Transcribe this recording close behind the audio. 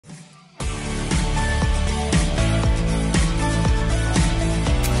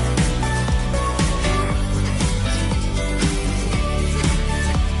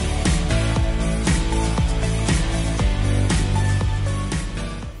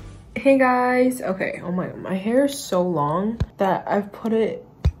Hey guys, okay, oh my hair is so long that I've put it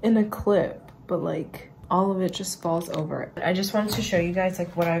in a clip, but like all of it just falls over. I just wanted to show you guys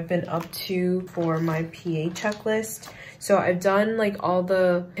like what I've been up to for my PA checklist. So I've done like all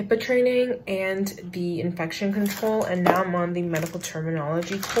the HIPAA training and the infection control, and now I'm on the medical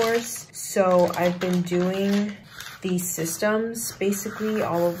terminology course. So I've been doing these systems basically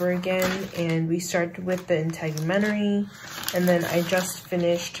all over again, and we started with the integumentary, and then I just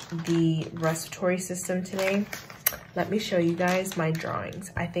finished the respiratory system today. Let me show you guys my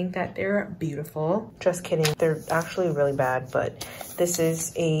drawings. I think that they're beautiful. Just kidding, they're actually really bad, but this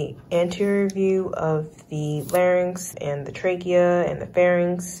is a anterior view of the larynx, and the trachea and the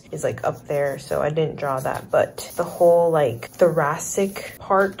pharynx is like up there, so I didn't draw that. But the whole like thoracic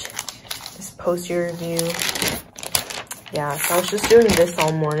part, this posterior view. Yeah, so I was just doing this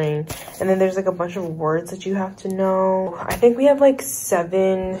all morning. And then there's like a bunch of words that you have to know. I think we have like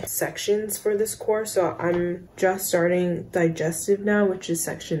 7 sections for this course. So I'm just starting digestive now, which is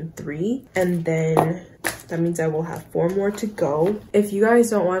section 3. And then that means I will have 4 more to go. If you guys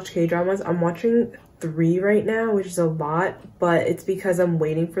don't watch K-dramas, I'm watching 3 right now, which is a lot, but it's because I'm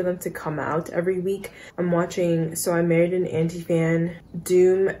waiting for them to come out every week. I'm watching So I Married an Anti-Fan,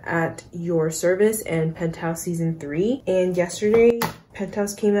 Doom at Your Service, and Penthouse season 3. And yesterday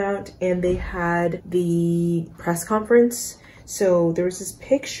Penthouse came out and they had the press conference. So there was this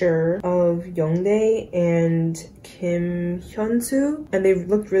picture of Youngdae and Kim Hyun-soo, and they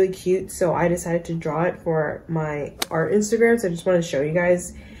looked really cute, so I decided to draw it for my art Instagram. So I just wanted to show you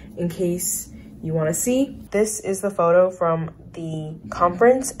guys in case you want to see. This is the photo from the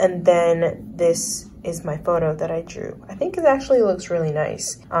conference, and then this is my photo that I drew. I think it actually looks really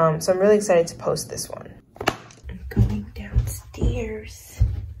nice. So I'm really excited to post this one. I'm going downstairs.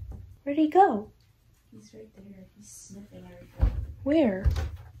 Where'd he go? He's right there. He's sniffing everything. Where?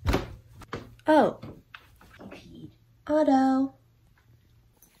 Oh. He peed. Otto.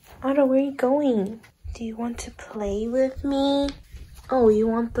 Otto, where are you going? Do you want to play with me? Oh, you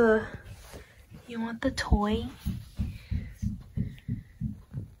want the toy?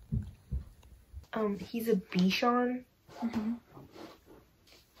 He's a Bichon.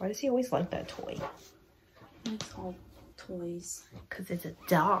 Why does he always like that toy? It's all toys. Because it's a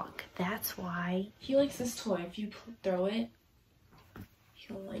dog, that's why. He likes this toy. If you throw it,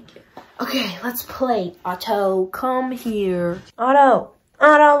 he'll like it. Okay, let's play. Otto, come here. Otto,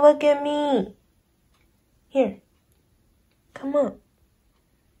 look at me. Here, come up.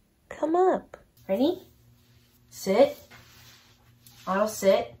 Come up. Ready? Sit. Otto,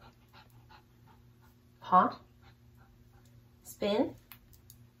 sit. Paw. Spin.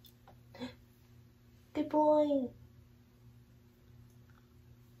 Good boy.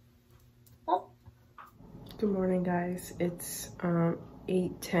 Oh. Good morning, guys. It's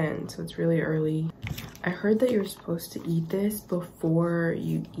 8:10, so it's really early. I heard that you're supposed to eat this before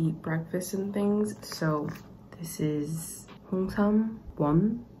you eat breakfast and things. So this is 홍삼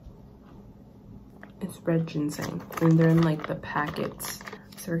원. It's red ginseng, and they're in like the packets.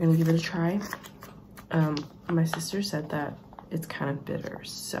 So we're gonna give it a try. My sister said that it's kind of bitter,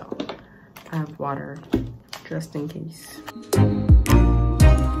 so I have water just in case.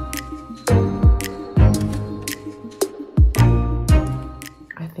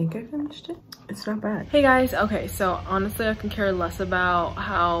 I think I finished it. It's not bad. Hey guys, okay, so honestly I can care less about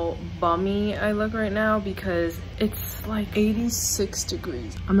how bummy I look right now because it's like 86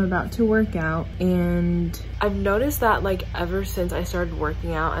 degrees. I'm about to work out, and I've noticed that like ever since I started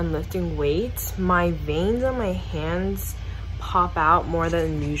working out and lifting weights, my veins on my hands pop out more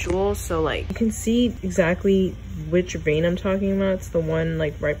than usual. So like you can see exactly which vein I'm talking about. It's the one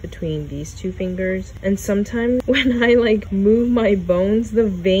like right between these 2 fingers. And sometimes when I like move my bones, the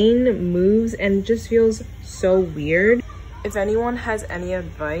vein moves and it just feels so weird. If anyone has any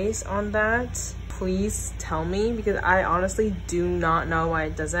advice on that, please tell me, because I honestly do not know why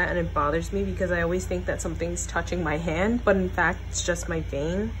it does that, and it bothers me because I always think that something's touching my hand, but in fact it's just my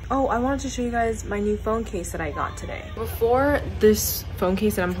vein. Oh, I wanted to show you guys my new phone case that I got today. Before this phone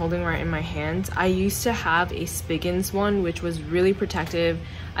case that I'm holding right in my hand, I used to have a Spiggins one, which was really protective.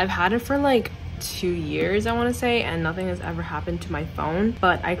 I've had it for like 2 years, I want to say, and nothing has ever happened to my phone,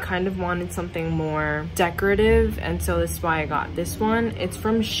 but I kind of wanted something more decorative, and so this is why I got this one. It's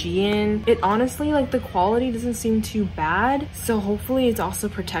from Shein. It honestly, like, the quality doesn't seem too bad, so hopefully it's also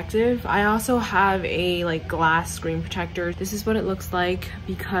protective. I also have a like glass screen protector. This is what it looks like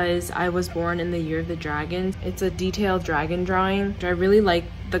because I was born in the year of the dragon. It's a detailed dragon drawing. I really like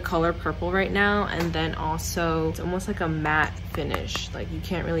the color purple right now, and then also it's almost like a matte finish, like you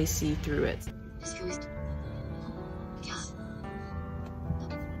can't really see through it.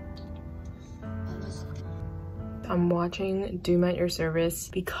 I'm watching Doom at Your Service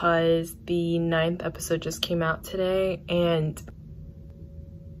because the 9th episode just came out today, and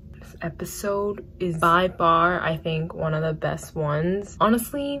this episode is by far, I think, one of the best ones.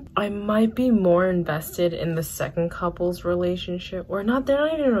 Honestly, I might be more invested in the second couple's relationship. Or not, they're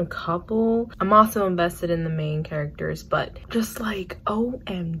not even a couple. I'm also invested in the main characters, but just like,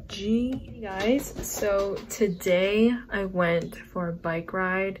 OMG. Hey guys, so today I went for a bike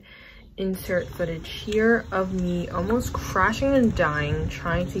ride. Insert footage here of me almost crashing and dying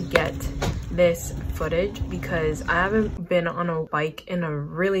trying to get this footage because I haven't been on a bike in a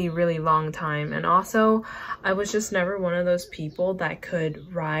really long time, and also I was just never one of those people that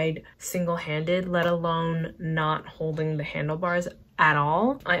could ride single-handed, let alone not holding the handlebars at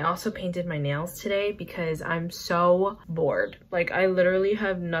all. I also painted my nails today because I'm so bored. Like, I literally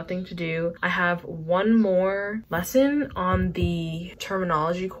have nothing to do. I have one more lesson on the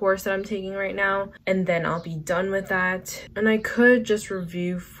terminology course that I'm taking right now, and then I'll be done with that. And I could just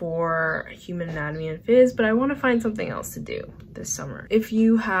review for Human Anatomy and Phys, but I want to find something else to do this summer. If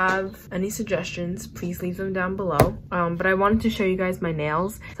you have any suggestions, please leave them down below. But I wanted to show you guys my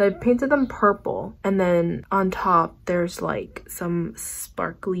nails. So I painted them purple, and then on top there's like some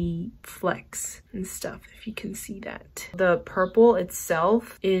sparkly flecks and stuff, if you can see that. The purple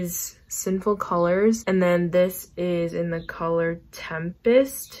itself is Sinful Colors, and then this is in the color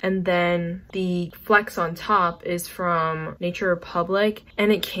Tempest, and then the flecks on top is from Nature Republic,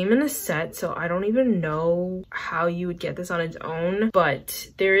 and it came in a set, so I don't even know how you would get this on its own, but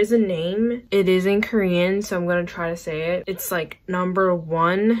there is a name. It is in Korean, so I'm gonna try to say it. It's like number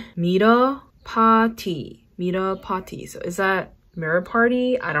 1 Mira Party. So is that Mirror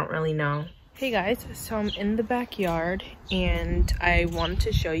Party? I don't really know. Hey guys, so I'm in the backyard and I wanted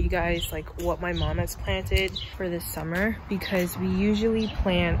to show you guys like what my mom has planted for this summer, because we usually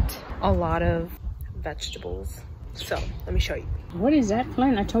plant a lot of vegetables. So let me show you. What is that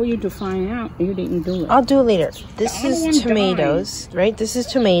plant? I told you to find out. You didn't do it. I'll do it later. This is tomatoes, right? This is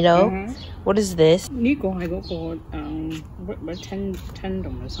tomato. What is this? Nico, I go for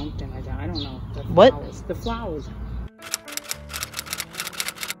tendon or something like that. I don't know. The what? Flowers. The flowers.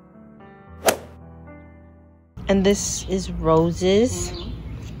 And this is roses.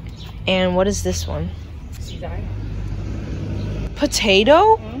 And what is this one?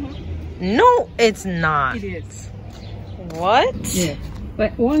 Potato? No, it's not. It is. What? Yeah.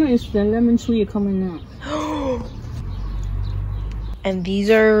 But one is the lemon tree coming out. And these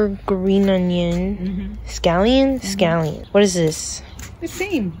are green onion. Scallion? Scallion. What is this? The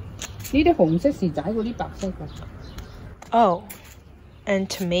same. 呢啲紅色時仔嗰啲白色㗎。 Oh. And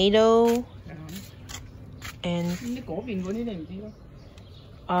tomato. And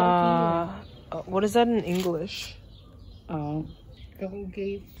what is that in English?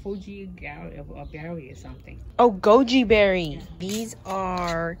 Goji berry or something. Oh, goji berry. These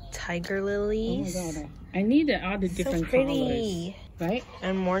are tiger lilies. Oh my god. I need the other different colors. Right?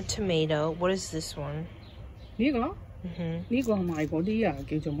 And more tomato. What is this one? 呢個？呢個係賣嗰啲啊，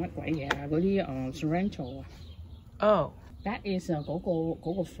叫做乜鬼嘢啊？嗰啲cilantro啊。Oh. That is 嗰個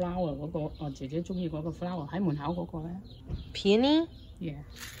flower 嗰個我姐姐中意嗰個 flower 喺門口嗰個咧。Peony? Yeah.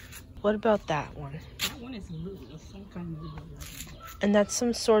 What about that one? That one is blue. Some kind of blue. And that's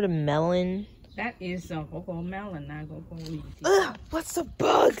some sort of melon. That is 嗰個 melon 啊，嗰個。Ugh! What's the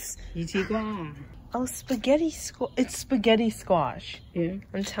bugs? 魚翅瓜。 Oh, spaghetti squash. It's spaghetti squash. Yeah.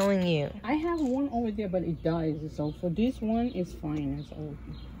 I'm telling you. I have one over there, but it dies. So for this one, it's fine. It's old.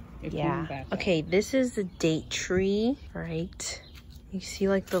 Yeah. Okay, this is the date tree, right? You see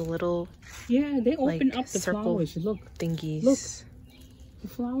like the little they open like, up the flowers. Look. Thingies. Look. The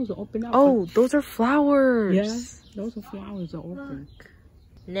flowers are open up. Oh, those are flowers. Yes, those are flowers are open. Look.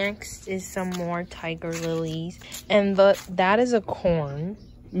 Next is some more tiger lilies. And that is a corn.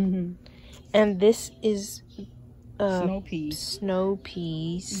 And this is snow peas. Snow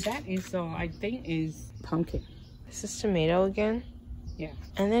peas. That is I think is pumpkin. This is tomato again. Yeah.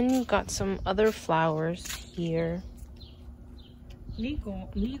 And then you've got some other flowers here. 呢個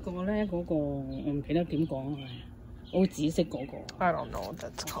咧嗰個我唔記得點講啊，好紫色嗰個。I don't know what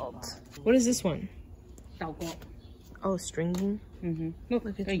that's called. What is this one? 豆角。 Oh, stringing. Look,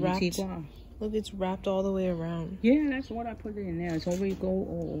 it's wrapped. Look, it's wrapped all the way around. Yeah, that's what I put in there. So we go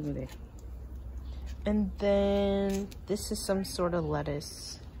all over there. And then this is some sort of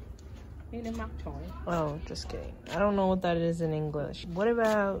lettuce. Oh, just kidding. I don't know what that is in English. What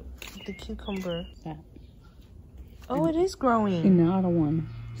about the cucumber? Yeah. Oh, it is growing. Another one.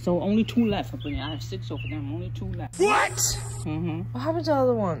 So only 2 left. I have 6 of them. Only 2 left. What? What happened to the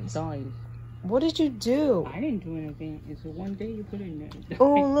other ones? Died. What did you do? I didn't do anything. It's one day you put it in there.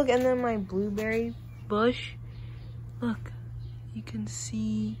 Oh, look, and then my blueberry bush Look, you can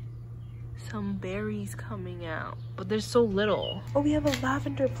see some berries coming out, but there's so little. Oh, we have a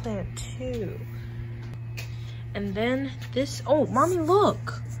lavender plant too. And then this, oh, mommy,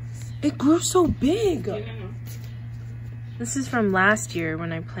 look. It grew so big. This is from last year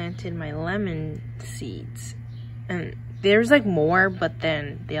when I planted my lemon seeds. And there's like more, but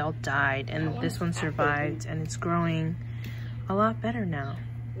then they all died. And this one survived and it's growing a lot better now.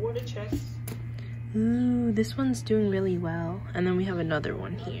 Water checks. Ooh, this one's doing really well. And then we have another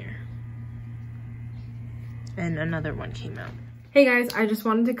one here. And another one came out. Hey guys, I just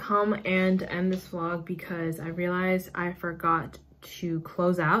wanted to come and end this vlog because I realized I forgot to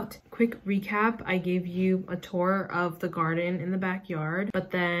close out. Quick recap, I gave you a tour of the garden in the backyard,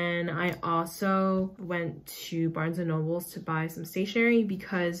 but then I also went to Barnes & Noble's to buy some stationery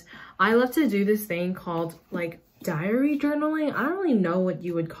because I love to do this thing called like diary journaling. I don't really know what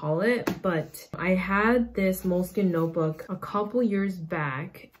you would call it, but I had this Moleskine notebook a couple years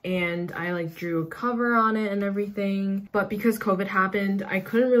back and I like drew a cover on it and everything, but because COVID happened, I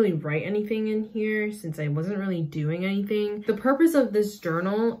couldn't really write anything in here since I wasn't really doing anything. The purpose of this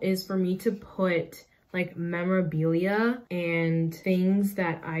journal is for me to put like memorabilia and things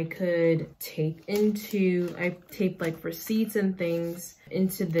that I could take into, I taped like receipts and things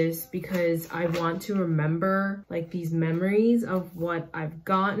into this because I want to remember like these memories of what I've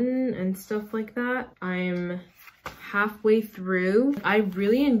gotten and stuff like that. I'm halfway through. I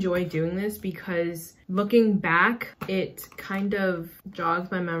really enjoy doing this because looking back, it kind of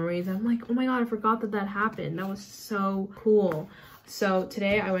jogs my memories. I'm like, oh my god, I forgot that that happened. That was so cool. So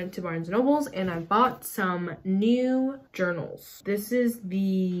today I went to Barnes & Noble's and I bought some new journals. This is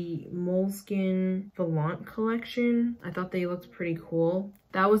the Moleskine Volant collection. I thought they looked pretty cool.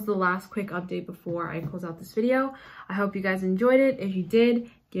 That was the last quick update before I close out this video. I hope you guys enjoyed it. If you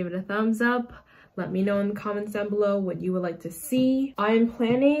did, give it a thumbs up. Let me know in the comments down below what you would like to see. I'm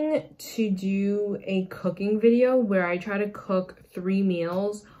planning to do a cooking video where I try to cook 3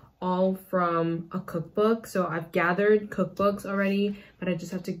 meals all from a cookbook. So I've gathered cookbooks already, but I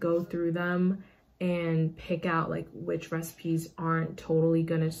just have to go through them and pick out like which recipes aren't totally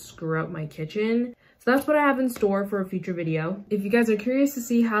gonna screw up my kitchen. So that's what I have in store for a future video. If you guys are curious to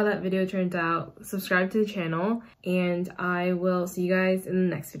see how that video turns out, subscribe to the channel and I will see you guys in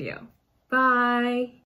the next video. Bye!